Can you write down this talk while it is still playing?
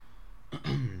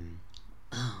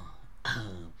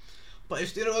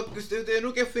eu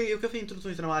nunca fiz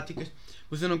introduções dramáticas,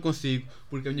 mas eu não consigo,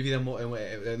 porque a minha vida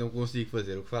eu não consigo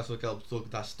fazer. O que faço é aquela pessoa que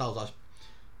dá estalos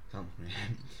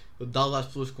às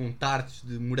pessoas com tartes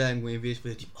de morango em vez de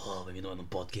fazer tipo, bem-vindo num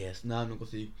podcast. Não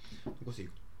consigo.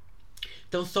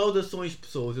 Então, saudações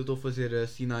pessoas, eu estou a fazer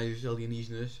sinais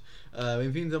alienígenas.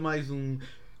 Bem-vindos a mais um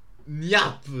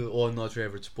NIAP, ou Not Your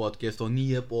Average Podcast, ou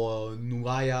NIAP, ou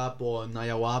NUAIAP, ou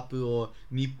NAIAWAP, ou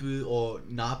NIP, ou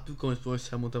NAP, como as pessoas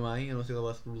chamam também. Eu não sei qual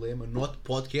é o problema. Not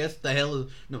Podcast, da hell.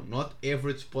 Não, Not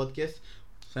Average Podcast.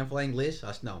 Sem falar inglês?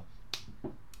 Acho que não.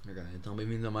 Okay, então,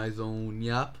 bem-vindos a mais um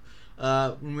NIAP.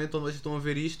 No momento onde vocês estão a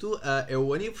ver isto, é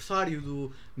o aniversário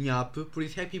do NIAP, por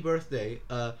isso, happy birthday.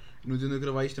 No dia onde eu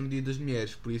gravei isto é no dia das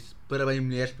mulheres, por isso, parabéns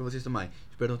mulheres para vocês também.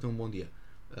 Espero que tenham um bom dia.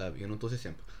 Eu não estou a ser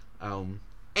sempre.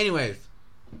 Anyways,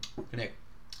 Caneco,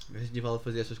 eu senti falta de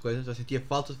fazer estas coisas, já sentia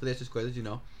falta de fazer estas coisas,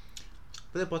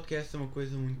 Fazer podcast é uma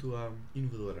coisa muito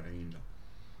inovadora ainda.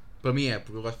 Para mim é,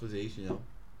 porque eu gosto de fazer isto,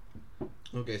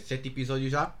 Ok, 7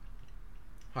 episódios já.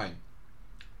 Fine.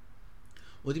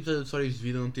 O outro episódio de histórias de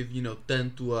vida não teve,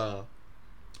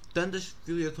 tantas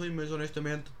filiações, mas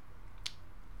honestamente,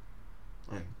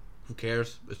 who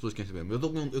cares? As pessoas querem saber. Mas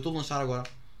eu estou a lançar agora,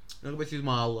 eu acabei de sair de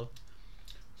uma aula.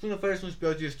 Segunda-feira são os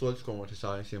piores dias todos, como vocês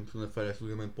sabem sempre. Segunda-feira,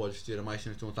 seguramente, podes ter mais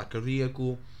chance de um ataque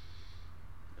cardíaco.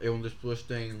 É onde as pessoas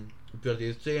têm o pior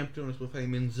dia de sempre, onde as pessoas fazem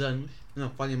menos anos,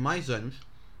 fazem mais anos,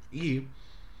 e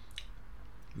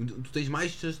tu tens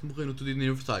mais chance de morrer no teu dia de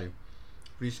aniversário.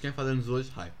 Por isso, quem faz anos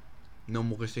hoje, não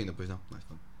morreste ainda, pois não. Mas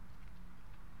não.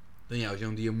 Então, hoje é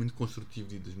um dia muito construtivo,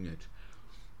 dia das mulheres.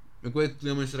 Eu creio que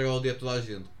podemos estragar o dia a toda a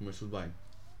gente, mas tudo bem.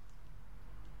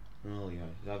 Aliás,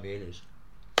 já velhas.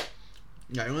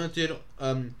 Eu não ter,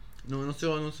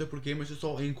 não sei porquê, mas eu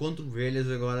só encontro velhas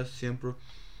agora sempre.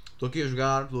 Estou aqui a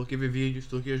jogar, estou aqui a ver vídeos,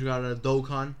 estou aqui a jogar a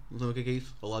Dokkan, não sei o que é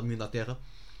isso, ao lado de mim da Terra.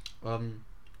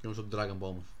 É um jogo de Dragon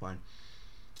Ball, mas fine.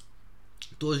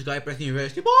 Estou a jogar e parecem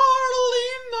velhas, tipo,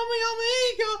 linda minha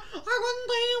amiga, há quanto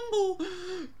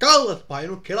tempo? Cala-te, pá,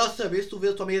 eu não quero lá saber se tu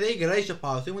vês a tua amiga da igreja,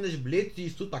 pá, eu sei uma das bilhetes e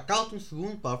isso tudo, pá, cala-te um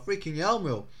segundo, pá, freaking hell,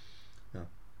 meu. Não.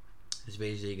 As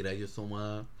velhas da igreja são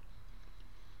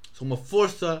uma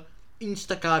força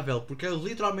indestacável, porque elas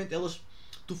literalmente,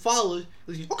 tu falas,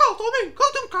 elas dizem,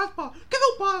 cala-te um bocado, pá, cadê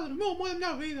o padre, meu amor da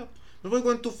minha vida? Mas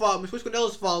depois quando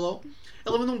elas falam,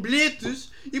 elas mandam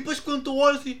bilhetes, e depois quando tu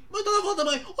olhas assim, mas está a falar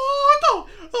também,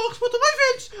 responda mais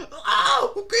velhos,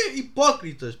 o quê?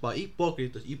 Hipócritas, pá,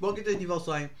 hipócritas nível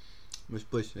 100, mas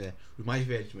depois, os mais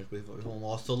velhos, mas depois vão lá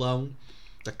ao salão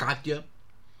da Cátia,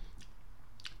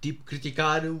 tipo,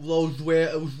 criticar o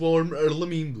João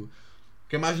Arlamindo,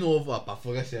 que é mais novo,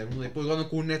 foda sério. Depois andam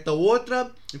com o neto da outra,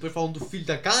 e depois falam do filho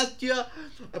da Cátia,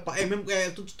 é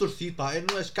tudo distorcido,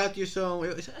 as Cátias são.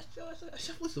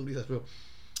 Já falei sobre isso, acho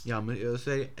eu. Mas eu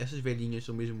sei, essas velhinhas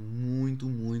são mesmo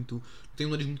muito. Têm um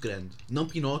nariz muito grande. Não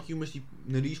Pinóquio, mas tipo,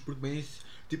 nariz, porque bem.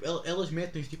 Tipo, elas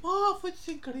metem-se tipo, foi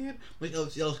sem querer. Mas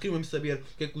elas queriam mesmo saber o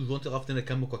que é que o João tem lá a fazer na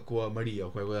cama com a Maria,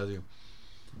 ou qualquer coisa assim.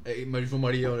 Mas João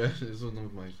Maria, eu sou não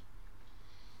mais.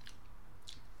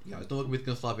 Estão a comer de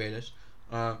cancelar velhas.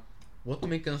 Vou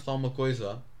também cancelar uma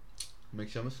coisa. Como é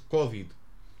que chama-se? Covid.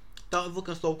 Eu vou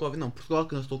cancelar o Covid. Não, Portugal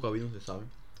cancelou o Covid, não sei se sabem.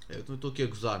 Eu estou aqui a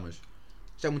gozar, mas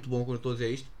isto é muito bom quando eu estou a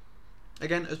dizer isto.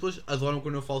 Again, as pessoas adoram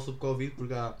quando eu falo sobre Covid,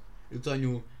 porque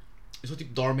eu sou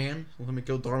tipo doorman, não sabem o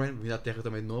que é o doorman, vim à Terra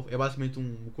também de novo. É basicamente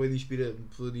uma coisa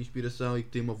de inspiração e que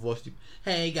tem uma voz tipo,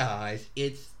 hey guys,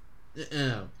 it's.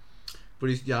 Por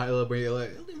isso,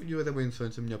 ele é bem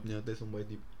interessante, na minha opinião, até são bem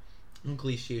tipo. Um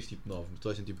clichês tipo novo,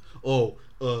 toda a gente tipo,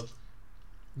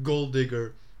 gold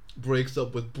digger breaks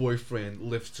up with boyfriend,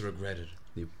 lives to regret it.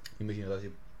 Tipo, imagina, tá,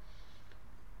 tipo,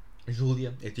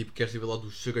 Júlia, é tipo, quer saber lá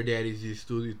dos sugar daddies e isso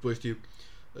tudo, e depois tipo,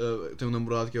 tem um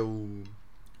namorado que é o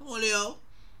Julio,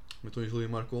 então a Júlia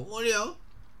marcou Julio,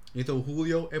 então o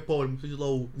Julio é pobre, mas depois lá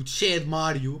o Chad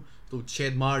Mario, então o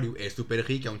Chad Mario é super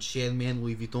rico, é um Chad Man,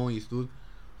 Louis Vuitton e isso tudo,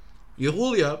 e a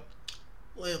Julia,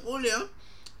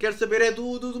 quero saber é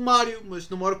do Mário, mas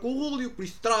namora com o Julio, por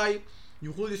isso trai. E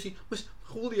o Julio assim, mas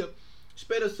Julia,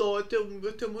 espera só, até o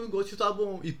meu negócio está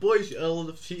bom. E depois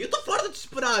ela fica, eu estou farta de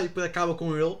esperar. E depois acaba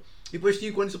com ele. E depois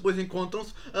 5 anos depois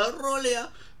encontram-se. A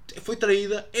Julia foi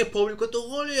traída, é pobre, enquanto o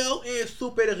Julio é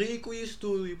super rico e isso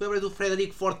tudo. E depois o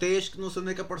Frederico Fortes, que não sei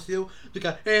onde é que apareceu,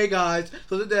 fica, hey guys,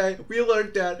 so today we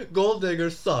learned that gold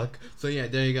diggers suck. So yeah,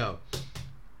 there you go.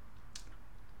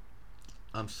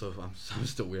 I'm still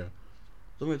weird.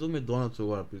 Estou meio donuts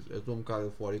agora, eu estou um bocado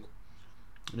eufórico.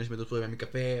 Neste momento eu estou a beber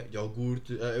café,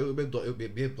 iogurte. Eu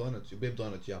bebo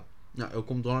donuts, já. Não, eu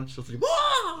como donuts, estou tipo.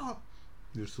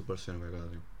 Viro super cena, agora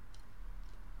assim.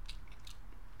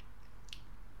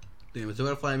 Tem, mas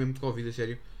agora falar mesmo de Covid, a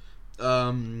sério.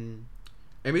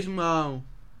 É mesmo uma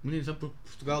intenção porque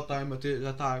Portugal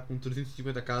já está com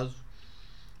 350 casos.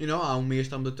 E não, há um mês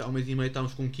e meio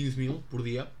estamos com 15 mil por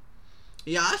dia.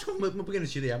 E acho que uma pequena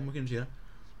descida, uma pequena descida.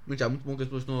 Mas já, muito bom que as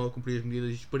pessoas estão a cumprir as medidas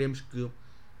e esperemos que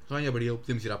só em abril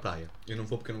podemos ir à praia. Eu não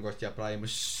vou porque eu não gosto de ir à praia,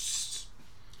 mas...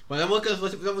 Mas já vou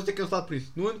ser cancelado por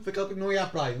isso. Nuno foi aquele que não ia à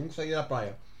praia, não consegue ir à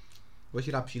praia. Gosto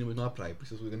de ir à piscina, mas não à praia, por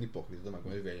isso eu sou grande hipócrita também, com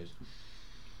as velhas.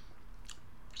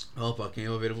 Opa, quem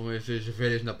eu ver, vão ver as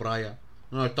velhas na praia.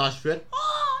 Não, está a chover.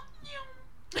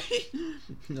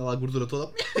 Olha lá a gordura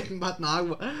toda que me bate na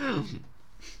água.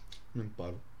 Não me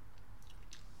paro.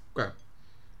 Ok.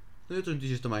 Tem outras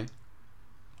notícias também.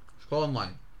 Escola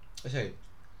online. A sério.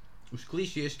 Os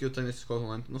clichês que eu tenho nessa escola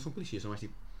online não são clichês, são mais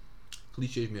tipo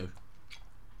clichês meus.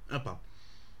 Ah pá.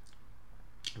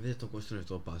 Às vezes estão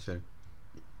constrangedor, pá, sério.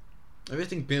 Às vezes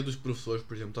tenho pena dos professores,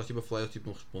 por exemplo, estás tipo a falar e ele tipo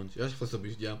não respondes. Eu acho que foi sobre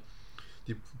isto já.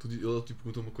 Tipo, ele tipo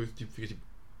perguntou uma coisa tipo, fica tipo.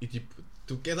 E tipo,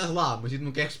 tu queres lá, mas ele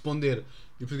não quer responder.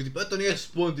 E depois fica tipo, então nem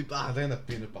respondo, tipo, dá a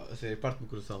pena, pá, a sério, parte do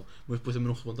coração. Mas depois também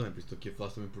não respondo também, por isso estou aqui a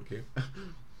falar também porquê.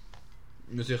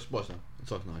 Não sei a resposta,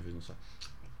 só que não, às vezes não sei.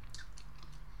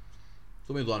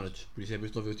 Estou meio donuts, por isso é por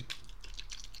isso estou a ver tipo.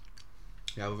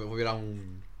 Já, vou virar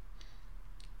um.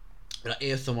 Virar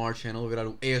ASMR channel, vou virar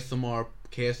um ASMR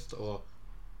cast ou.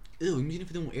 Imagina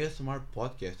fazer um ASMR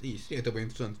podcast. Isso seria até bem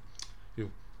interessante.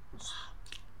 Eu.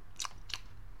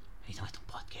 Então é um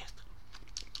podcast.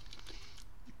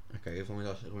 Ok, eu vou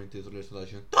aumentar as orelhas de toda a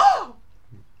gente.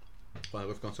 Agora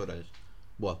vou ficar com as orelhas.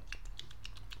 Boa.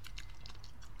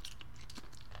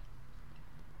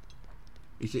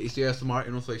 Isto é ASMR,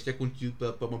 eu não sei, isto é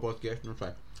conteúdo para um podcast, não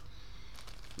sei.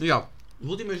 Legal, os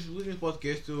últimos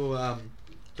podcasts eu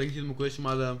tenho tido uma coisa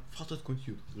chamada falta de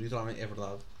conteúdo, literalmente é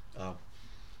verdade.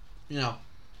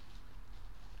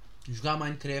 Jogar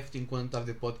Minecraft enquanto estava a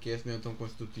ver podcast não é tão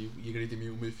construtivo e acredita-me,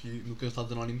 o meu filho no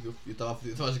Cansados Anónimos eu estava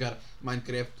a jogar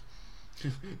Minecraft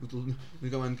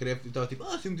Minecraft e estava tipo,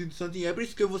 assim muito interessante e é por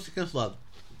isso que eu vou ser cancelado.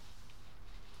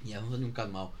 E vamos fazer um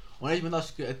bocado mal. Honestamente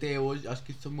acho que até hoje, acho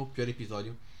que este é o meu pior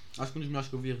episódio. Acho que um dos melhores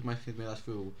que eu vi mais recentemente acho que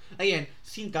foi o... Again,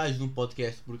 5 gajos num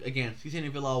podcast, porque again, se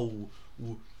quiserem ver lá o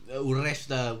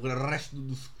resto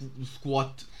do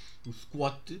squat,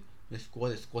 é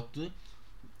squat,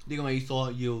 digam aí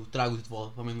só e eu trago-os de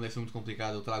volta, também não deve ser muito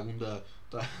complicado, eu trago um da...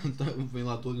 vem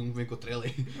lá todo, um vem com a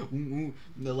trailer,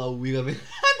 dá lá o Ida vem...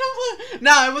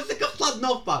 não, eu vou ser cancelado de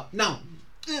novo, pá, não!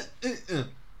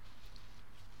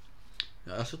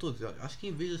 Acho que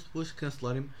em vez de depois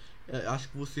cancelarem-me, acho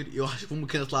que vou-me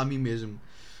cancelar a mim mesmo.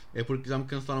 É porque já me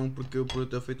cancelaram porque eu por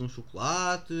ter feito um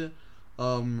chocolate,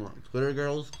 Twitter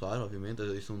Girls, claro, obviamente,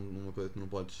 isso é uma coisa que não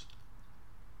podes,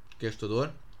 que é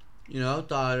assustador.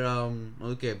 Estar,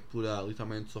 o que é, por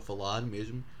literalmente só falar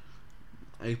mesmo,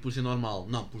 aí por ser normal,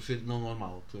 não, por ser não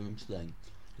normal, por ser mesmo estranho.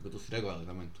 É que eu estou a ser agora,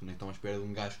 realmente, nem estão à espera de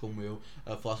um gajo como eu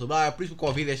a falar sobre, por isso que o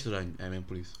Covid é estranho, é mesmo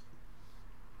por isso.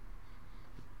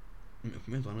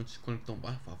 Comer donuts quando estão.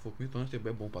 Vou comer donuts é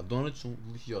bem bom, pá. Donuts são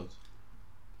deliciosos.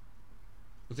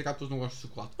 Eu sei que há pessoas que não gostam de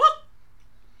chocolate.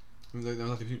 Mas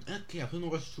há pessoas não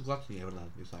gostam de chocolate? Sim, é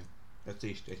verdade, eu sei. É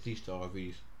triste ao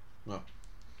ouvir isso. Não.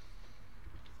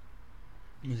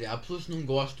 Mas há pessoas que não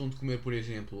gostam de comer, por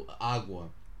exemplo,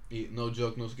 água. E no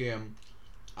joke, não sei o que é.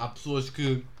 Há pessoas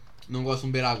que não gostam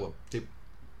de beber água. Tipo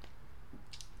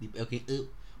é ok.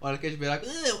 Olha, queres beber água?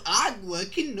 Água,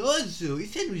 que nojo!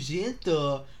 Isso é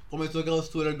nojento! Como são aquelas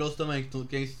Twitter Girls também, que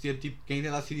querem ser tipo, quem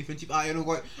tenta ser diferente, tipo, eu não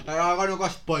gosto, agora não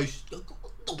gosto de peixe.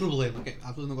 Qual o problema? Há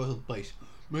pessoas que não gostam de peixe.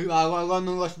 Mas agora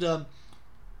não gosto da.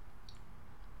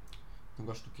 Não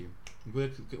gosto do quê?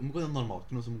 Uma coisa normal,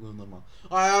 que não sou uma coisa normal.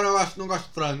 Eu não gosto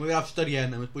de frango, eu era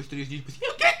vegetariana, mas depois 3 dias depois,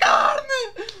 eu quero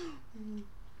carne!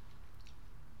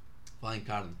 Fala em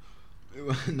carne.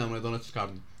 Não é donuts de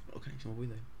carne. Ok, isso é uma boa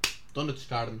ideia. Donuts de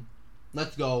carne.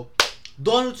 Let's go.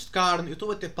 Donuts de carne. Eu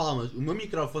estou a bater palmas. O meu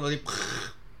microfone ali.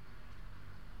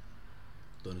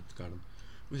 Donuts de carne.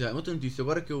 Mas outra notícia.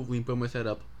 Agora que eu limpei o meu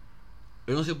setup.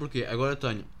 Eu não sei porquê. Agora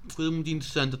tenho uma coisa muito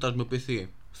interessante atrás do meu PC.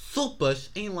 Sopas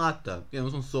em lata.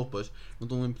 Não são sopas. Não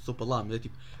estou a lembrar de sopa lá. Mas é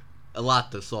tipo a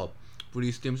lata só. Por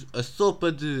isso temos a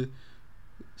sopa de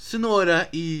cenoura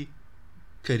e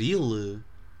caril.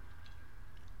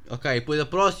 Ok, depois a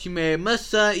próxima é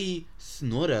maçã e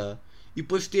cenoura. E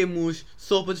depois temos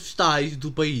sopa de vegetais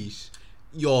do país.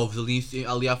 E ovos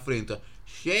ali à frente.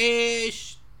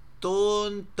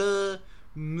 Tonta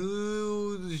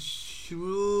mushroom.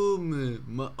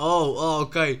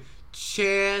 Ok.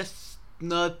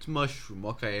 Chestnut mushroom.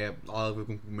 Ok, é algo a ver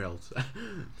com cogumelos.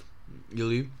 E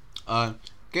ali.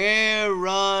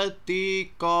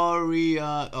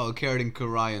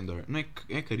 Coriander. Não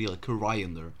é Caril, é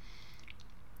Coriander.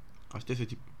 Acho que deve ser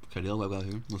tipo Caril ou algo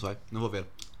assim. Não sei, não vou ver.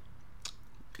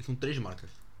 São 3 marcas.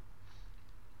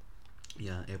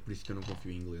 É por isso que eu não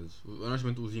confio em ingleses.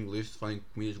 Honestamente, os ingleses fazem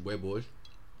comidas bué boas.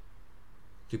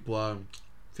 Tipo a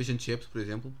fish and chips, por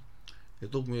exemplo. Eu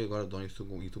estou a comer agora Donnie e estou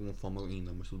com fome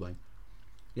ainda, mas tudo bem.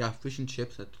 Fish and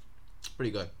chips é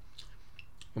pretty good.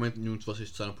 Realmente nenhum de vocês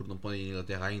testaram porque não podem ir à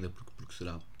Inglaterra ainda, porque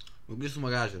será? Eu conheço uma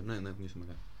gaja, não conheço uma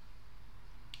gaja.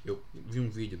 Eu vi um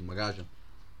vídeo de uma gaja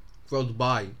que foi ao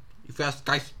Dubai e foi à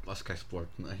Sky Sport,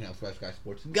 não é? Foi à Sky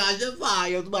Sports. Gaja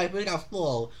vai ao Dubai para jogar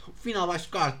futebol. O final vai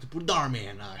chocar-te por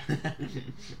Darman.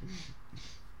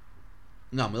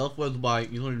 Não, mas ela foi ao Dubai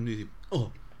e ela me disse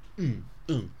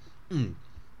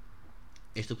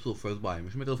esta pessoa foi ao Dubai,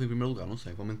 mas como é que ela foi em primeiro lugar? Não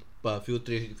sei.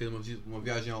 Provavelmente fez uma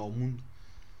viagem ao mundo.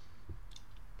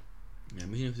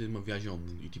 Imagina fazer uma viagem ao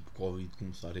mundo e tipo Covid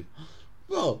começar e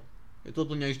eu estou a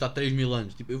planear isto há 3000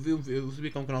 anos. Tipo, eu sabia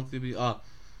que há um canal que dizia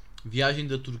viagem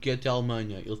da Turquia até a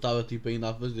Alemanha. Ele estava tipo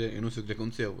ainda a fazer, eu não sei o que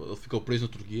aconteceu. Ele ficou preso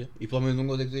na Turquia e provavelmente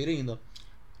não consegue sair ainda.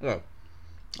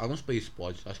 Alguns países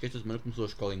podes. Acho que esta semana começou a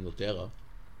escola em Inglaterra.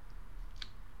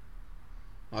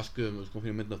 Acho que o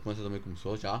confinamento na França também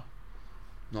começou já.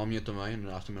 Na Alemanha também,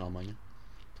 acho também na Alemanha.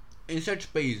 Em certos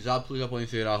países já pessoas já podem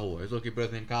sair à rua. Eu estou aqui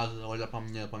preso em casa a olhar para a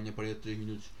minha parede 3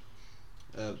 minutos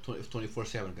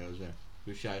 24/7, quero dizer.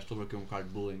 Por isso já estou aqui um bocado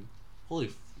de bullying.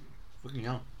 Holy fucking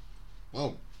hell.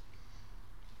 Wow.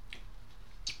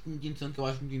 Muito interessante, que eu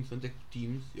acho muito interessante é que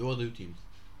Teams, eu odeio Teams.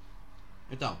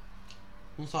 Então,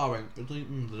 não sabem, eu tenho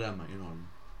um drama enorme.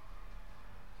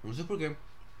 Não sei porquê.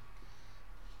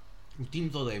 O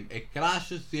Teams odeio-me. É que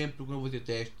cracha sempre quando eu vou ter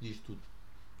teste e diz tudo.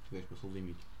 Se vês, passou o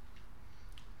limite.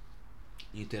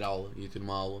 Ia ter aula, ia ter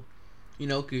uma aula. E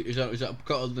não, que eu já por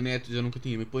causa da net já nunca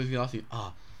tinha. Mas depois vi assim,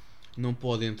 não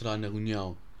pode entrar na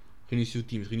reunião. Reiniciei o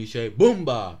Teams, reiniciei,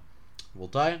 BUMBA!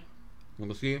 Voltei, não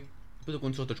consegui. Depois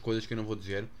aconteceu outras coisas que eu não vou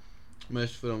dizer.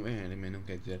 Mas foram, não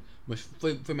quer dizer. Mas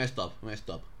foi messed up.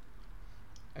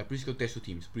 É por isso que eu testo o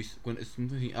Teams. Por isso, quando se me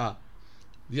dizem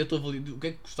o que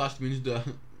é que gostaste menos da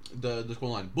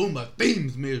escola online? BUMBA!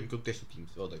 Teams mesmo, que eu testo o Teams.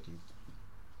 Eu odeio Teams.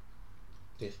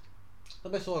 Testo.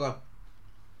 Também só agora.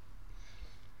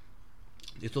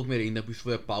 Eu estou a comer ainda, por isso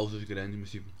foi a pausas grandes,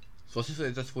 mas tipo, se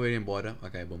vocês já se forem embora,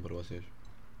 ok, é bom para vocês.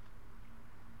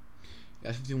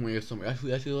 Acho que fiz um erro também. Acho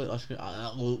que.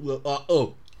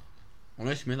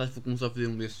 Honestamente, acho que vou começar a fazer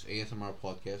um desses ASMR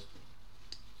podcast.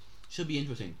 Sabia,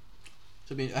 tipo assim.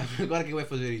 Agora que vai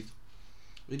fazer isso?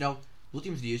 E não, nos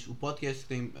últimos dias, o podcast que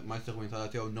tem mais arrebentado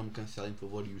até o não me cancelem, por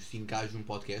favor, e os 5 gajos de um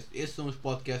podcast. Esses são os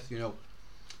podcasts, que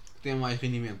têm mais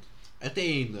rendimento. Até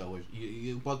ainda hoje.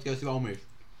 E o podcast vai ao mês.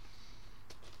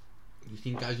 E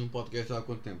 5 gajos de um podcast há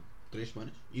quanto tempo? 3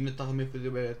 semanas? E ainda está também a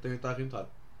fazer, também está a rentar.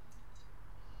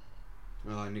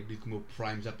 Ainda acredito que o meu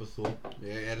Prime já passou.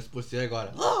 Era suposto ser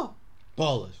agora.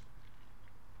 Bolas!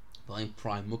 Falar em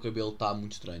Prime, o meu cabelo está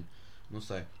muito estranho. Não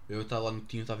sei. Eu estava lá no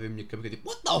Team, estava a ver a minha câmera e tipo,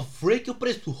 what the freak? Eu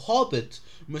pareço o Hobbit,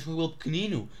 mas com o cabelo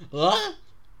pequenino. O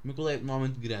meu cabelo é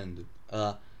normalmente grande.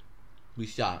 Por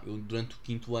isso eu durante o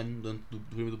 5º ano,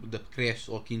 da creche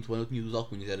ao 5º ano, eu tinha 2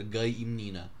 alcunhas, era gay e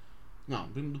menina. Não,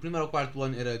 do primeiro ao 4º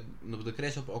ano era. Da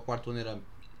creche ao 4º ano era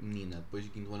menina, depois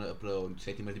do 5º ano para o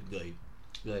 7º era tipo gay.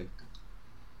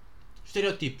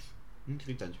 Estereotipos, muito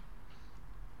irritantes.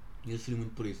 E eu sofri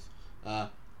muito por isso.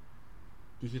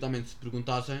 Principalmente se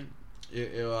perguntassem,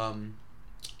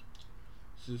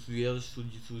 se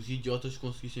os idiotas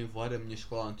conseguissem voar, a minha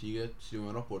escola antiga seria um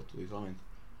aeroporto, literalmente.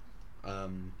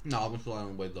 Não, alguns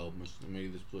falaram bem dope, mas a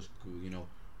maioria das pessoas que, os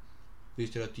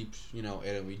estereotipos,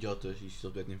 eram idiotas e se eles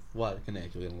pudessem voar, que não é,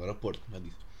 aquilo era um aeroporto, como já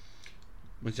disse.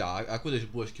 Mas há coisas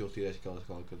boas que eu tirei daquela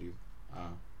escola que eu digo.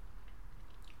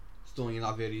 Se estão ainda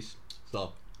a ver isso,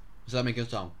 stop. Sabem quem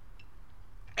são.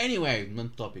 Anyway, mando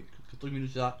topic. 14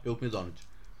 minutos já, eu comi donuts.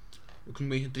 Eu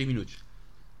comi em 3 minutos.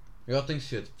 Eu tenho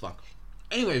sede, de facto.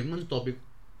 Anyway, mando tópico.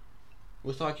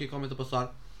 Eu estava aqui calmamente a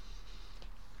passar.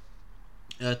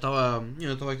 Estava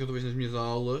aqui outra vez nas minhas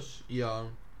aulas e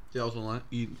aulas online.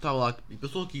 E estava lá e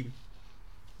passou aqui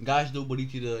gajo da Uber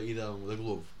Eats e da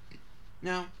Globo.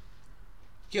 Não.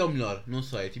 Que é o melhor? Não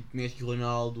sei. Tipo, Messi,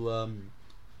 Ronaldo,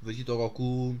 Vegeta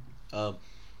Goku,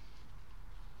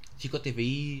 Chico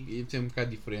TVI, é um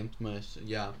bocado diferente, mas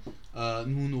já.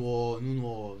 Nuno,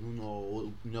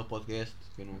 o melhor podcast,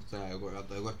 que eu não sei, eu gosto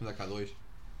de pensar cá 2.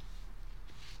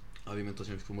 Obviamente todos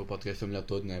sabemos que o meu podcast é o melhor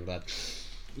todo, não é verdade?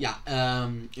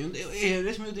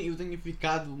 Neste momento eu tenho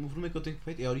ficado, o problema que eu tenho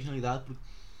feito é a originalidade, porque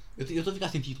eu estou a ficar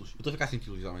sem títulos,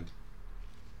 geralmente.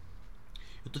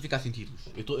 eu estou a ficar sem títulos.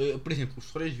 Por exemplo, os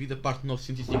Histórias de Vida, parte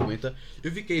 950,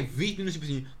 eu fiquei 20 minutos tipo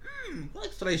assim, qual é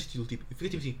que será este título? Tipo, eu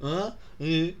fiquei tipo assim,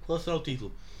 qual será o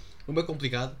título? É bem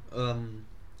complicado.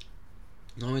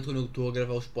 Normalmente quando eu estou a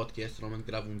gravar os podcasts, normalmente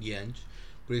gravo um dia antes.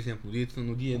 Por exemplo,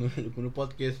 no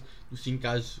podcast dos 5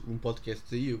 casos, um podcast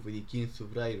saiu, foi dia 15 de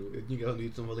Fevereiro, eu tinha gravado no dia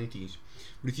de São Valentins.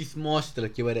 Por isso mostra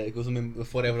que eu sou mesmo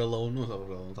forever alone, não estava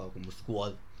alone, estava como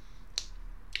squad.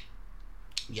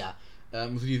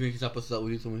 Mas o dia já passou,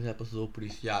 por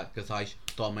isso casais,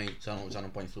 tomem, já não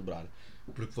podem celebrar.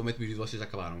 Porque provavelmente os vídeos de vocês já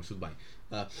acabaram, mas tudo bem.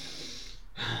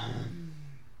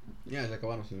 Já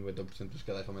acabaram, sim, 90% dos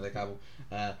casais provavelmente acabam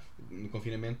no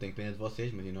confinamento, tenho pena de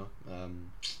vocês, mas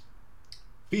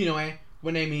Fim, não é?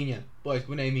 Culpa não é minha. Pois,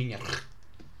 culpa não é minha.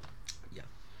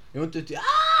 Eu não tenho. Tenho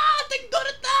dor,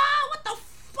 what the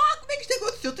fuck? Como é que isto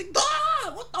aconteceu? Tenho dor,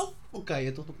 what the fuck? Ok,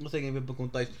 então não conseguem ver para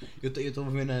contexto. Eu estou a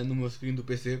ver no meu screen do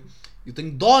PC. Eu tenho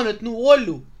donut no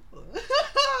olho. How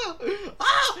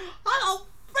the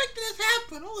frick did this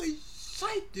happen? Holy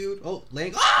shit, dude. Oh,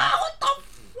 leg. What the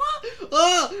fuck?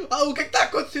 O que é que está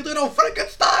acontecendo? Era um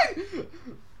Frankenstein.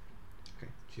 Ok,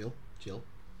 chill.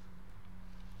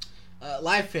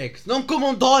 Life hacks. Não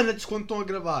comam donuts quando estão a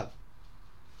gravar.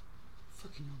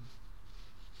 Fucking hell.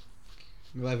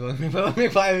 Como é que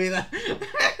vai a vida?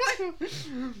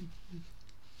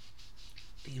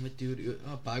 Tem uma teoria.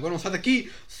 Opa, agora não sai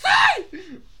daqui! Sai!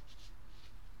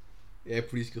 É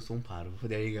por isso que eu sou um parvo.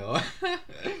 There you go.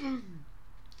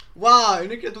 Uau, eu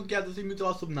nem queria estar quieto assim muito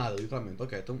lá sobre nada, literalmente.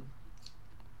 Ok, então.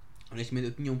 Honestamente,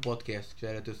 eu tinha um podcast que já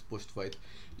era ter suposto feito.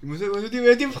 Mas eu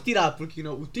tive de retirar porque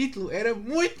o título era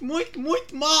muito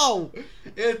mau.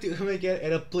 Como é que era?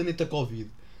 Era Planeta Covid.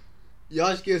 E eu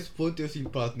acho que esse ponto eu assim,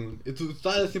 pronto, Nuno. Tu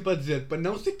estás sempre a dizer para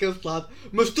não ser cancelado,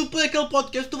 mas tu por aquele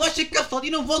podcast tu vais ser cancelado e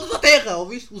não voltas à Terra,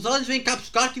 ouviste? Os aliens vêm cá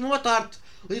buscar-te e vão matar-te.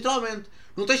 Literalmente.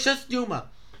 Não tens chance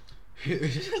nenhuma. Eu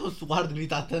já sei o suar de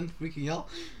gritar tanto, freaking hell.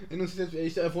 Eu não sei se é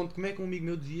isto a fonte. Como é que um amigo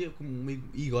meu dizia, como um amigo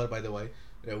Igor, by the way,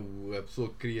 é a pessoa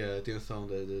que cria a atenção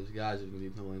das gajas no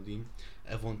dia de São Valentim.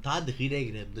 A vontade de rir é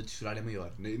grande, a de chorar é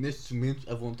maior. Nestes momentos,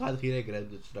 a vontade de rir é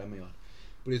grande, a de chorar é maior.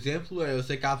 Por exemplo, eu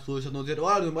sei que há pessoas que estão a dizer,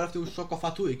 olha, agora tem um choque ao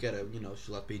fatui, que era,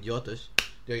 lá para idiotas.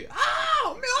 E aí,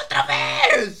 meu, outra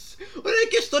vez! Olha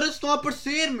que as histórias estão a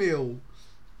aparecer, meu!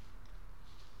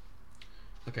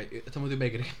 Ok, estamos a dizer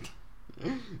bem grande.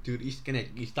 Dude, isto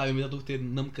está a mesmo ter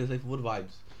não me cansei por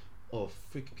vibes. Oh,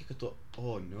 freak, o que é que eu estou...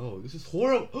 Oh, no, this is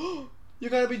horrible! You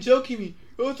gotta be joking me!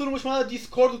 Eu estou numa chamada de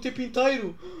Discord o tempo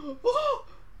inteiro!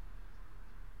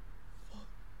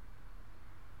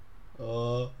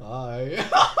 Ai!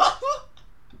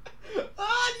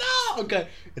 Não! Ok, eu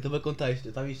estava a contar isto, eu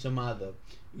estava em chamada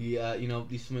e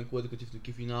disse uma coisa que eu tive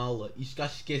aqui na aula e acho que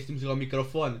esqueci de ligar o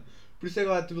microfone. Por isso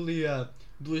agora tive ali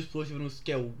duas pessoas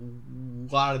que é o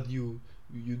Ard e o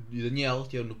Daniel,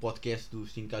 que é no podcast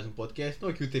dos 5 casos no podcast, estão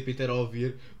aqui o tempo inteiro a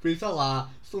ouvir. Por isso,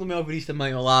 olá, se não me ouvir isto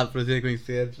também, olá, prazer em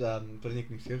conhecer-vos,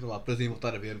 olá, prazer em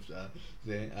voltar a ver-vos.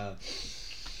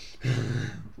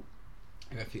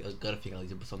 Agora fica ali,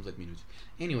 já passamos 8 minutos.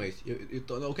 Anyways,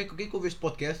 o que é que houve este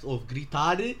podcast? Houve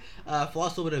gritar, falar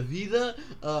sobre a vida,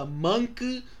 monk,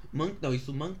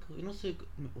 eu não sei.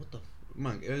 What the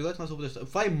monk? Eu gosto mais sobre esta.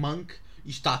 Vai monk e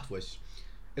estátuas.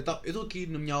 Eu estou aqui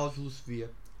na minha aula de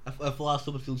filosofia a falar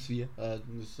sobre filosofia. Eu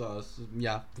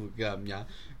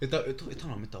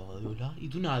normalmente estava a olhar e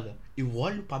do nada eu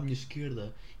olho para a minha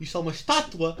esquerda e está uma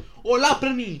estátua a olhar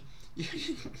para mim.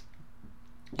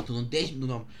 Então, 10 minutos,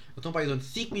 não. Então, para aí, durante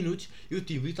 5 minutos, eu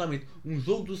tive literalmente um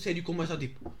jogo do sério com uma só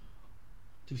tipo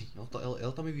assim, ela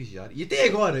está-me a vigiar. E até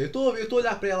agora, eu estou a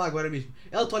olhar para ela agora mesmo.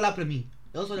 Ela está a olhar para mim.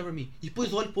 E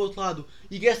depois olho para o outro lado.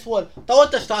 E guess what? Está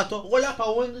outra estátua a olhar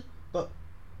para onde? Para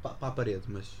a parede.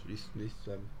 Mas isso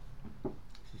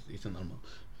é normal.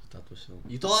 Estátuas são.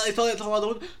 E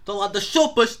estou lá das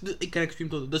sopas de.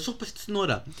 Das sopas de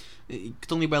cenoura. Que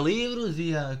estão ali bem livros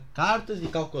e cartas e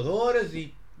calculadoras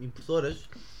e impressoras.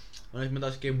 Honestamente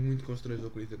acho que é muito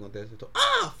constrangedor quando isso acontece. Então,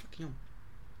 fucking hell.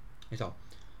 Então,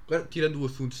 agora tirando o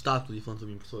assunto de estátuas e falando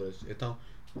sobre impressoras, então,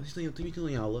 vocês tenho aquilo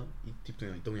em aula, e tipo,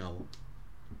 estão em aula,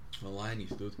 online e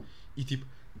isso tudo, e tipo,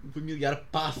 o familiar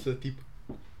passa, tipo,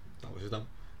 vocês estão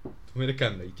a ver a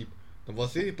câmera, e tipo, estão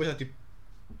vocês e depois já tipo,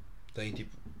 tem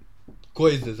tipo,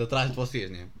 coisas atrás de vocês,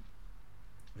 né?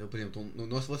 Eu, por exemplo,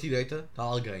 na vossa direita está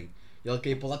alguém, e ele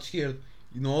quer ir para o lado esquerdo.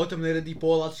 E não há outra maneira de ir para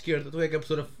o lado esquerdo. Então o que é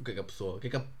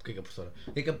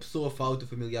que a pessoa faz, o teu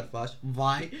familiar faz?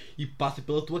 Vai e passa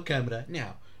pela tua câmara.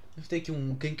 Não. Mas tem aqui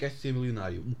quem quer ser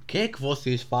milionário. O que é que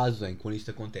vocês fazem quando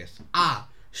isto acontece? A.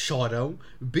 Choram.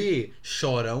 B.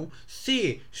 Choram.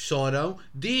 C. Choram.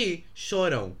 D.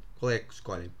 Choram. Qual é que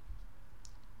escolhem?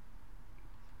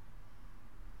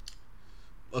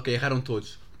 Ok, erraram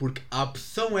todos. Porque a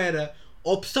opção era... A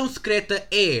opção secreta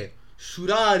é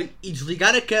chorar e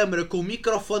desligar a câmera com o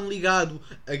microfone ligado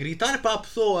a gritar para a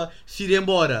pessoa se ir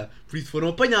embora. Por isso foram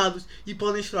apanhados e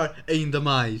podem chorar ainda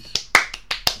mais.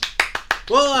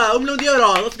 Boa! 1 milhão de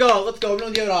euros! Let's go! 1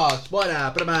 milhão de euros!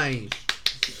 Bora! Parabéns!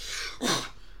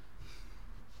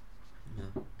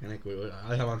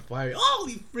 I'm on fire.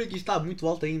 Holy freak! Isto está muito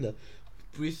alto ainda.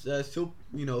 Por isso, se eu,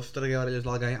 estraguei as orelhas de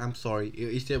alguém, I'm sorry.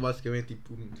 Isto é basicamente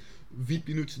tipo 20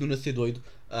 minutos de não nascer doido.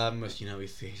 Mas,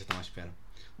 isso já está à espera.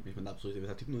 Mas mandar pessoas a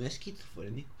pensar, tipo, não é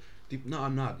esquizofrénico? Tipo, não,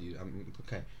 I'm not, dude.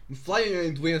 Ok. Me falei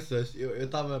em doenças, eu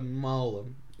estava numa aula.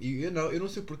 E eu não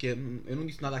sei porquê, eu não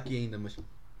disse nada aqui ainda, mas...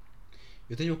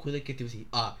 Eu tenho uma coisa que é tipo assim,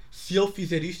 se ele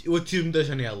fizer isto, eu atiro-me da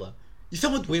janela. Isso é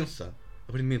uma doença,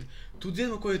 aparentemente. Tu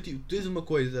dizes uma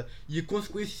coisa e a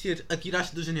consequência ser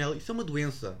atirar-te da janela, isso é uma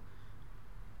doença.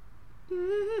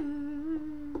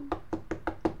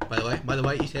 By the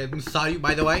way, isto é necessário,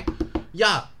 by the way.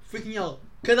 Freaking hell.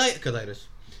 Cadeiras.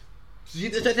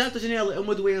 Atirar-te da janela é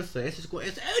uma doença. Essas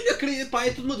coisas. Eu não acredito,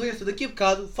 é tudo uma doença. Daqui a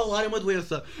bocado, falar é uma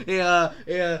doença. É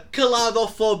a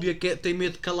caladofobia, que tem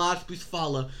medo de calar, por isso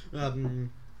fala.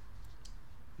 What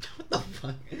the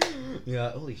fuck?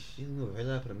 Holy shit, vai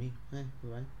dar para mim.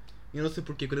 Vai. Eu não sei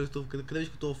porquê, cada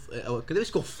vez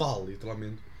que eu falo,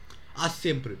 literalmente, há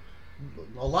sempre,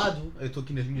 ao lado, eu estou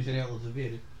aqui nas minhas janelas a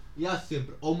ver, e há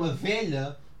sempre ou uma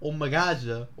velha, ou uma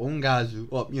gaja, ou um gajo,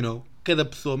 ou, cada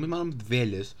pessoa, mesmo há nome de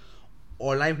velhas,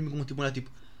 olharem para mim como tipo,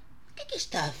 o que é que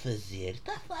está a fazer?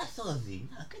 Está a falar sozinho?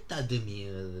 Quem está de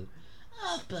medo?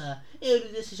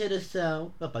 Eu dessa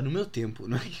geração. No meu tempo,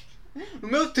 não é? No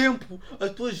meu tempo,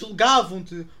 as pessoas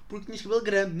julgavam-te porque tinhas cabelo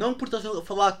grande, não por estás a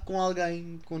falar com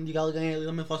alguém, quando diga alguém, eu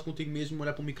também faço contigo mesmo,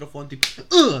 olhar para o microfone, tipo,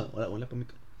 olhar para o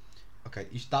microfone. Ok,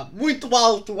 isto está muito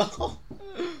alto!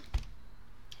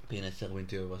 Pena se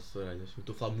arrebentei as vossas orelhas, eu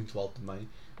estou a falar muito alto também,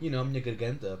 e a minha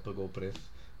garganta pagou o preço.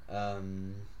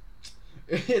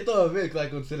 Eu estou a ver o que vai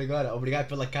acontecer agora, obrigado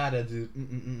pela cara de.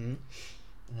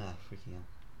 Freaking hell.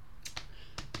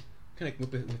 Quando é que o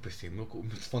meu PC, o meu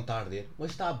telefone está a arder?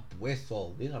 Hoje está bué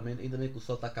sol, literalmente, ainda bem que o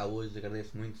sol está cá hoje,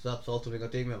 agradeço muito. Sabe pessoal, estou bem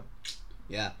contigo, meu?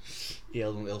 E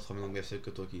ele só não deve ser que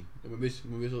eu estou aqui. Uma vez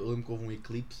eu lembro que houve um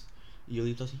eclipse e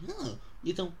ele está assim, e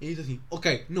então, ele diz assim,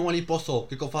 ok, não olhem para o sol, o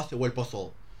que é que eu faço? Eu olho para o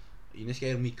sol. E nem sequer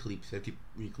era um eclipse, era tipo,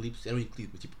 era um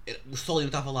eclipse, tipo, o sol ainda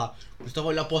estava lá, eu estava a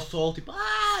olhar para o sol, tipo,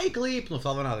 eclipse, não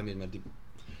falava nada mesmo, era tipo,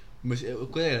 mas a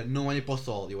coisa era, não olhem para o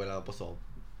sol, e eu olhava para o sol.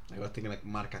 Agora tenho que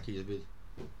marcar aqui às vezes.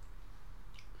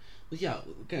 Mas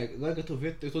agora que eu estou a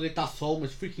ver, eu estou a dizer que está sol,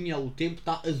 mas freaking hell, o tempo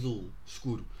está azul,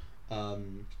 escuro.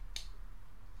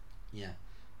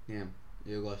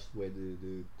 Eu gosto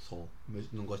de sol,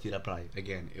 mas não gosto de ir à praia.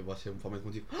 Again, eu vou ser um fome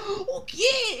contigo. O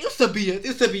quê? Eu sabia.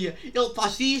 Ele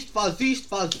faz isto, faz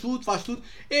tudo.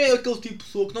 É aquele tipo de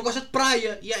pessoa que não gosta de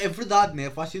praia. E é verdade, né?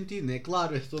 Faz sentido, né?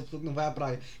 Claro, é só a pessoa que não vai à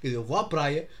praia. Quer dizer, eu vou à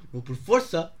praia, vou por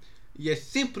força, e é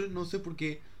sempre, não sei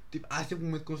porquê, tipo, há sempre um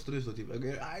momento constrangedor. Tipo,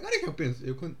 agora é que eu penso,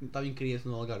 eu quando estava em criança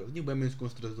no Algarve, eu tinha bem menos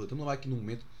constrangedor. Estamos lá aqui num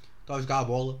momento, estava a jogar a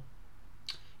bola,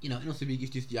 e eu não sabia que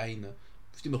isto existia ainda.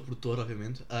 Vesti uma produtora,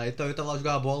 obviamente. Então eu estava lá a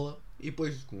jogar a bola, e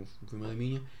depois, com uma da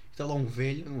minha, estava lá um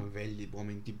velho, tipo,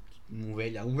 homem, tipo, um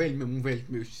velho,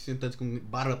 meus 60 anos, com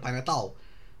barba para Natal,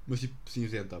 mas tipo,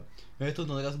 cinzenta. Então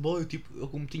na ligasse a bola, eu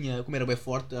como era bem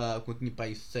forte, quando tinha para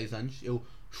aí 6 anos, eu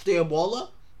chutei a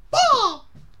bola, pá!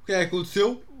 O que é que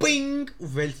aconteceu? Ping! O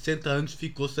velho de 60 anos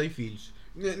ficou sem filhos.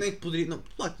 Nem que poderia, não,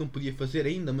 claro que não podia fazer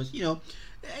ainda, mas,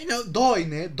 dói,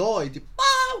 né? Dói, tipo,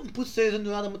 um puto de 6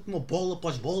 anos nada mete uma bola para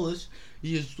as bolas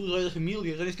e as tuas joias da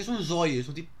família, já nem sequer são joias,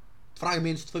 são tipo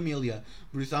fragmentos de família.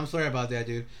 Por isso, I'm sorry about that,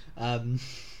 dude.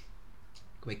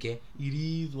 Como é que é?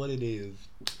 It is what it is.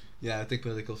 Eu tenho que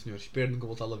ver daquele senhor, espero nunca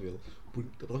voltar a vê-lo. Porque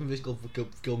a próxima vez que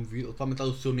ele me vir, ele vai matar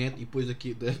o seu neto e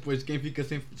depois quem fica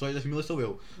sem joias da família sou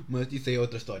eu. Mas isso aí é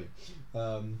outra história.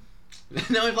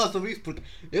 Não é falar sobre isso porque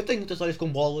eu tenho muitas histórias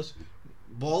com bolas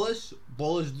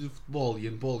de futebol e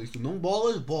handball, isso não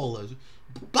bolas.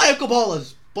 Praia com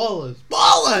bolas!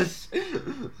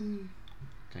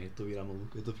 Eu estou a virar maluco,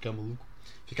 eu estou a ficar maluco.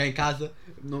 Ficar em casa,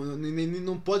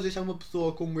 não podes deixar uma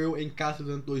pessoa como eu em casa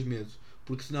durante 2 meses.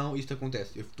 Porque senão isto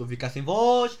acontece. Eu estou a ficar sem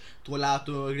voz, estou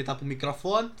a gritar para o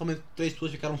microfone, somente 3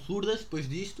 pessoas ficaram surdas depois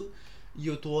disto. E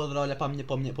eu estou a olhar para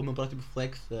o meu próximo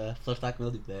flex, a pessoa está com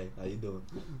ele tipo, aí dou.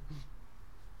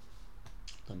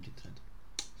 Está muito interessante.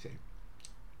 Sério.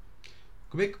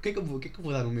 O que é que eu vou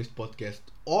dar no mês de podcast?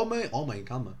 Homem,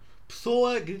 calma.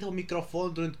 Pessoa grita ao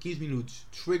microfone durante 15 minutos.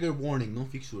 Trigger warning, não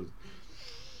fique surdo.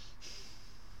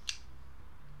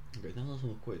 Ok, então era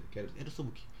uma coisa. Era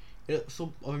sobre o quê? Era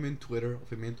sobre, obviamente, Twitter,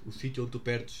 obviamente, o sítio onde tu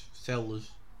perdes células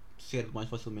cérebro mais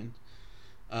facilmente.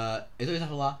 Então eu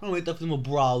estava lá, normalmente estava a fazer uma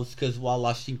browse casual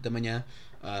às 5 da manhã.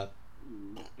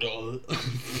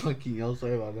 Fucking hell,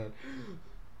 sorry about that.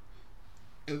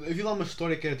 Eu vi lá uma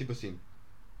história que era tipo assim: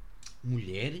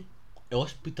 mulher é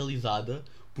hospitalizada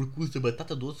porque usa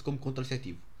batata doce como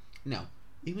contraceptivo. Não.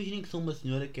 Imaginem que sou uma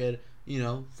senhora que quer,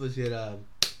 fazer a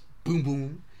bum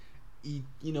bum e,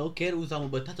 quer usar uma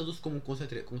batata doce como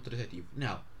contraceptivo.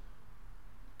 Não.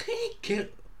 Quem é que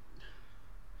quer?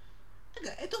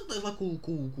 Então estás lá com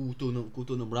o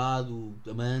teu namorado,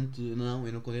 amante. Não,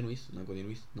 eu não condeno isso.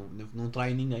 Não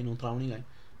traem ninguém, não traem ninguém.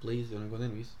 Please, eu não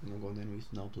condeno isso.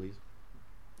 Não, please.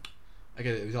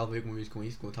 Eu já levei uma vez com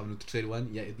isso, quando eu estava no terceiro ano,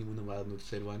 e eu tinha uma namorada no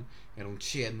terceiro ano, era um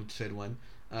Chad no terceiro ano,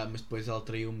 mas depois ela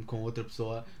traiu-me com outra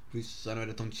pessoa, por isso já não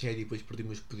era tão Chad e depois perdi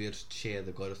meus poderes de Chad,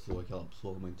 agora sou aquela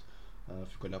pessoa realmente.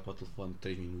 Fico a olhar para o telefone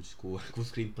 3 minutos com o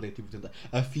screen preto e tentar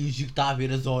a fingir que está a ver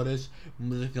as horas,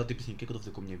 mas afinal tipo assim, o que é que eu estou a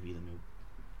fazer com a minha vida, meu?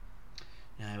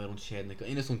 Eu era um Chad,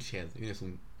 ainda sou um Chad, ainda sou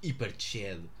um hiper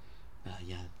Chad.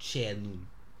 Chad Nuno.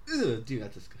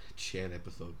 Chad é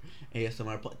pessoa. É essa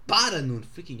maior. Para, Nuno!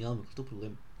 Freaking hell, qual é o teu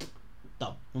problema?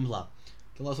 Então, vamos lá.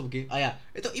 Então lá sobre o quê?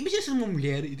 Então, imagina ser uma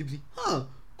mulher e tipo assim: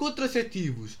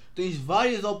 contraceptivos. Tens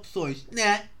várias opções.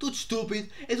 Né? Tudo estúpido.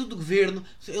 É tudo do governo.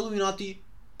 Illuminati.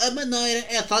 A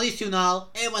maneira é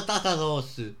tradicional. É batata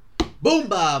doce.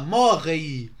 Bumba! Morre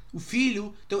aí! O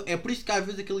filho. Então, é por isso que às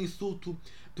vezes aquele insulto.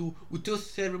 O teu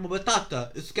cérebro é uma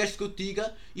batata. Se queres que eu te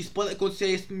diga, isso pode acontecer a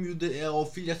esse miúdo, ao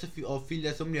filho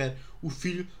dessa mulher. O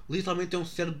filho literalmente é um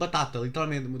cérebro de batata.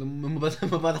 Literalmente,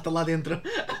 uma batata lá dentro.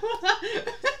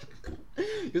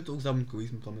 Eu estou a gozar muito com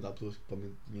isso, totalmente há pessoas que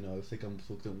eu sei que é uma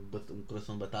pessoa que tem um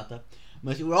coração de batata.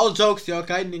 Mas we're all jokes,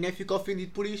 ok? Ninguém fica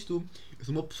ofendido por isto. Eu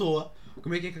sou uma pessoa.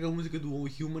 Como é que aquela música do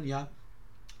Human,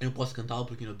 Eu não posso cantá-lo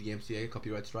porque, DMCA,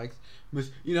 copyright strikes.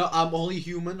 Mas, I'm only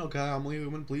human, ok? I'm only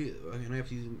human, please. Não é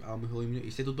preciso, I'm only human.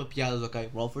 Isto é tudo para piadas, ok?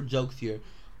 We're all for jokes here.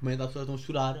 Mas há pessoas que estão a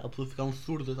chorar, há pessoas que ficaram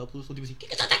surdas, há pessoas que estão tipo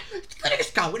assim: quando é que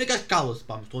se cala? Quando é que se cala-se?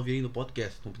 Pá, mas estão a ouvir aí no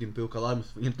podcast, estão pedindo para eu calar, mas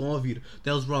estão a ouvir.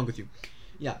 Tell's wrong with you.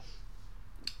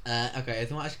 Ok,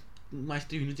 então acho que mais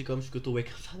 3 minutos e acabamos porque eu estou bem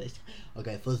cansado.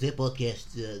 Ok, fazer podcast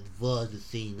de voz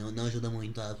assim não ajuda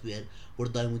muito a ver,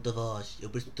 cortar muita voz. Eu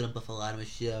preciso de trampo a falar,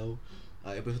 mas eu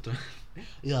preciso de trampo.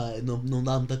 Não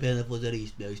dá muita pena fazer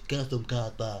isto, meu. Isto cansa um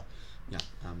bocado, pá.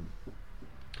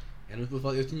 Eu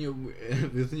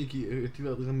estive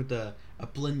realmente a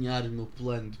planear o meu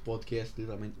plano de podcast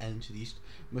literalmente antes disto,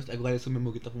 mas agora eu sou mesmo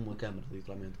que estava com uma câmera,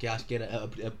 literalmente, que acho que era a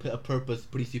purpose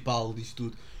principal disto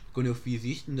tudo. Quando eu fiz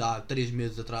isto, há 3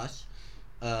 meses atrás,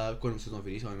 quando vocês vão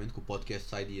ver isto, obviamente, que o podcast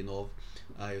sai dia 9,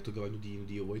 eu estou gravando no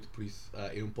dia 8, por isso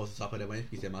eu não posso usar parabéns,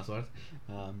 porque isso é má sorte.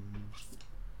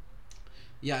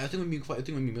 Eu tenho um amigo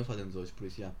meu fazendo hoje, por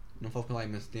isso, não falo com ele há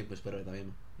imenso tempo, mas espera aí, está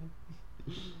mesmo.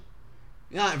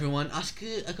 Everyone, acho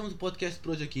que acabamos o podcast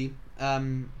por hoje aqui.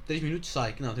 3 minutos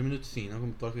sai, que não, 3 minutos sim, não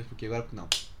acabamos o podcast porque agora porque não.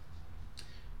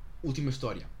 Última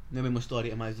história, não é mesmo uma história,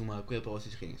 é mais uma coisa para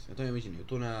vocês rirem. Então imagina, eu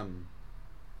estou na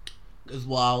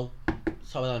casual,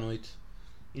 sábado à noite,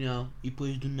 e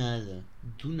depois do nada,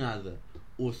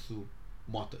 ouço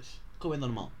motas, como é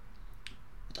normal. Eu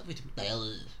estava tipo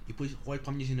delas, e depois olho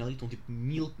para a minha janela e estão tipo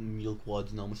mil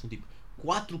quads, não, mas são tipo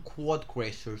 4 quad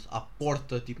crashers à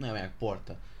porta, tipo, não é bem à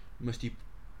porta, mas tipo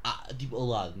ao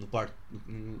lado,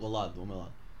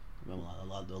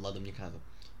 ao lado da minha casa.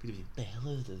 Depois tipo,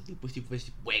 delas, e depois tipo, vejo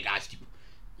tipo, bué gajos, tipo,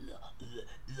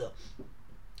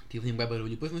 tive um bem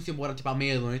barulho, depois vamos embora tipo à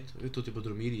meia-noite, eu estou tipo a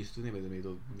dormir e isso tudo, nem bem dormir,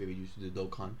 estou a ver vídeos de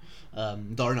Dokkan,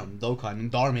 Darman, Chad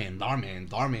Darman,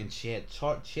 estou a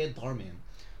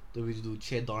ver vídeos do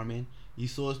Chad Darman, e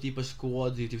sou tipo as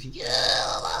squads e tipo assim,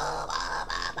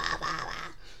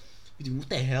 e tipo, what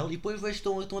the hell, e depois vejo que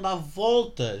estão a dar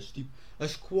voltas, tipo,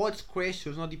 as squads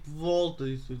crashers, não tipo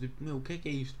voltas, e tipo, meu, o que é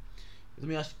isto? Eu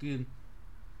também acho que,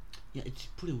 it's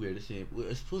pretty weird, assim,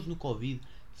 as pessoas no Covid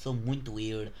são muito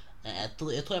weird. Eu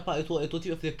estou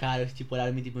tipo a fazer caras, tipo,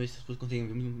 olhar-me, tipo, as pessoas conseguem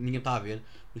ver, ninguém está a ver.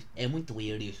 É muito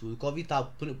weird isto. O Covid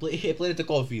está. É planeta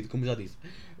Covid, como já disse.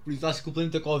 Por isso acho que o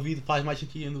planeta Covid faz mais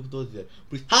sentido do que estou a dizer.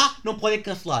 Por isso, não podem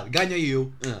cancelar, ganhei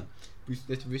eu. Por isso,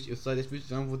 desta vez,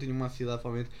 já não vou ter nenhuma ansiedade,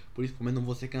 provavelmente. Por isso, pelo menos não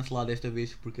vou ser cancelado desta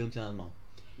vez, porque eu não tenho nada de mal.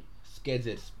 Quer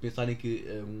dizer, se pensarem que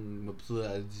uma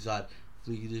pessoa a desejar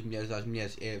feliz das mulheres às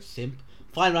mulheres é sempre,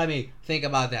 fine by me, think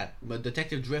about that. But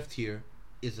Detective Drift here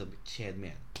is a Chad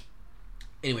man.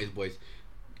 Anyways, boys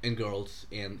and girls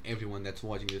and everyone that's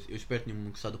watching this, eu espero que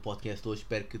tenham gostado do podcast hoje,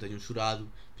 espero que tenham chorado,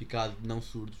 ficado não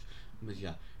surdos, mas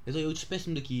então eu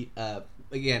despeço-me daqui,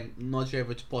 again, not your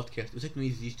average podcast, eu sei que não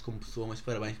existe como pessoa, mas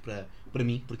parabéns para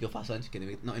mim, porque eu faço antes,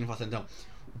 não, eu não faço antes, não,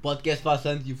 o podcast faço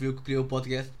antes e fui eu que criei o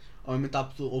podcast,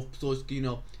 Obviamente houve pessoas que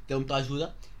não deram muita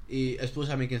ajuda e as pessoas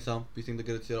sabem quem são, por isso tenho de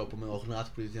agradecer ao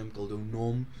Renato, por exemplo, que ele deu um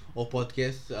nome ao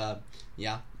podcast.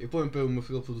 Eu ponho o meu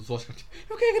filho dos Oscars, tipo,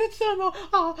 eu quero agradecer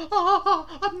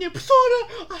à minha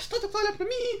professora, à estátua que olha para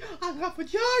mim, à garrafa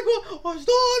de água, aos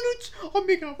donuts, ao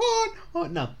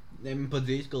microfone. Não, é mesmo para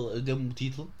dizer isso, que ele deu-me o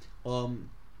título.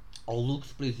 Ao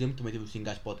Lux, por exemplo, também teve os 5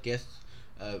 gajos podcast,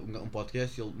 um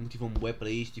podcast, ele motivou-me bué para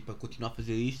isto e para continuar a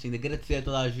fazer isto. Ainda agradecer a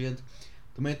toda a gente,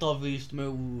 também está a ouvir isto, também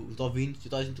os ouvintes,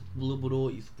 toda a gente que colaborou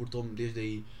e suportou-me desde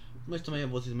aí, mas também a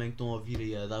vocês também que estão a ouvir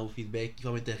e a dar o feedback e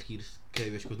realmente a rir-se cada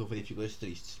vez que eu estou a fazer figuras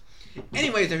tristes.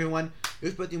 Anyways, everyone, eu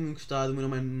espero que tenham muito gostado. O meu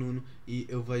nome é Nuno e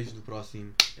eu vejo no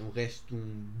próximo. É o resto de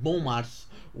um bom março,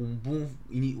 um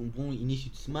bom início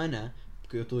de semana,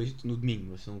 porque eu estou hoje no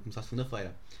domingo, mas vão começar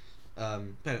segunda-feira.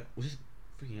 Pera, hoje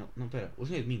é... Não, pera,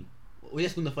 hoje não é domingo. Hoje é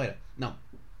segunda-feira. Não.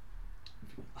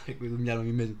 Ai, eu humilharam a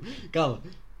mim mesmo. Calma.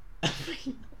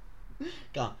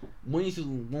 Calma.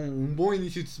 Um bom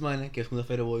início de semana, que é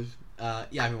segunda-feira hoje.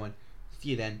 Yeah, everyone.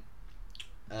 See you then.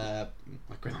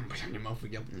 Uma coisa não puxa a minha mão,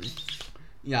 fui eu.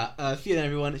 Yeah, see you then,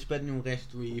 everyone. Espero que tenham o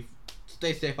resto e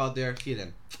stay safe out there. See you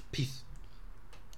then. Peace.